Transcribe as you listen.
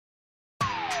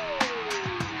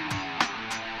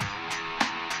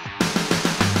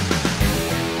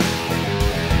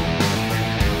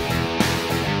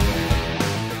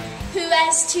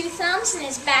has two thumbs and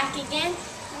is back again.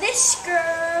 This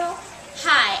girl.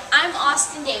 Hi, I'm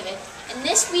Austin David, and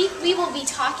this week we will be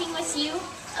talking with you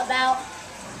about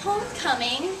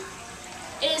homecoming.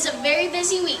 It is a very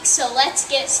busy week, so let's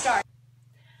get started.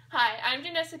 Hi, I'm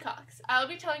Janessa Cox. I'll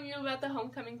be telling you about the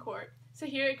homecoming court. So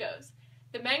here it goes.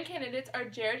 The men candidates are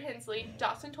Jared Hensley,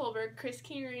 Dawson Tolberg, Chris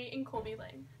Kingery, and Colby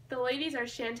Lang. The ladies are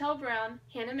Chantel Brown,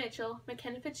 Hannah Mitchell,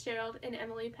 McKenna Fitzgerald, and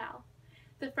Emily Powell.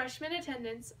 The freshman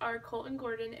attendants are Colton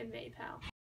Gordon and May Powell.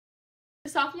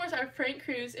 The sophomores are Frank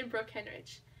Cruz and Brooke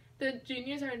Henrich. The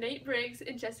juniors are Nate Briggs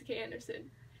and Jessica Anderson.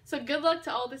 So good luck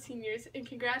to all the seniors, and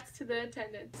congrats to the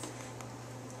attendants.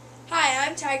 Hi,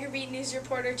 I'm Tiger Beat News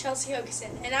reporter Chelsea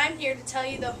Hogeson, and I'm here to tell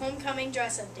you the homecoming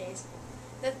dress-up days.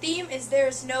 The theme is There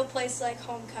is No Place Like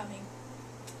Homecoming.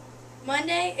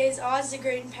 Monday is Oz the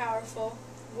Great and Powerful.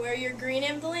 Wear your green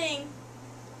and bling.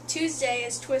 Tuesday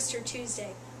is Twister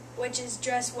Tuesday, which is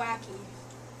dress wacky.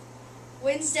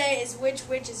 Wednesday is Which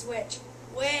is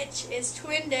Which is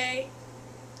Twin Day.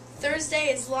 Thursday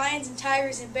is Lions and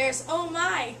Tigers and Bears. Oh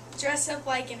my! Dress up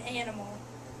like an animal.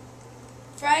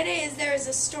 Friday is There is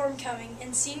a Storm Coming,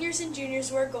 and seniors and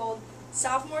juniors wear gold,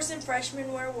 sophomores and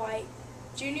freshmen wear white,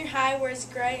 junior high wears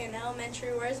gray, and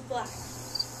elementary wears black.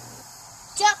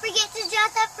 Don't forget to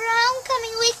dress up for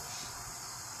homecoming week.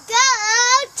 Go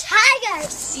Tigers!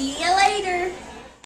 See you later.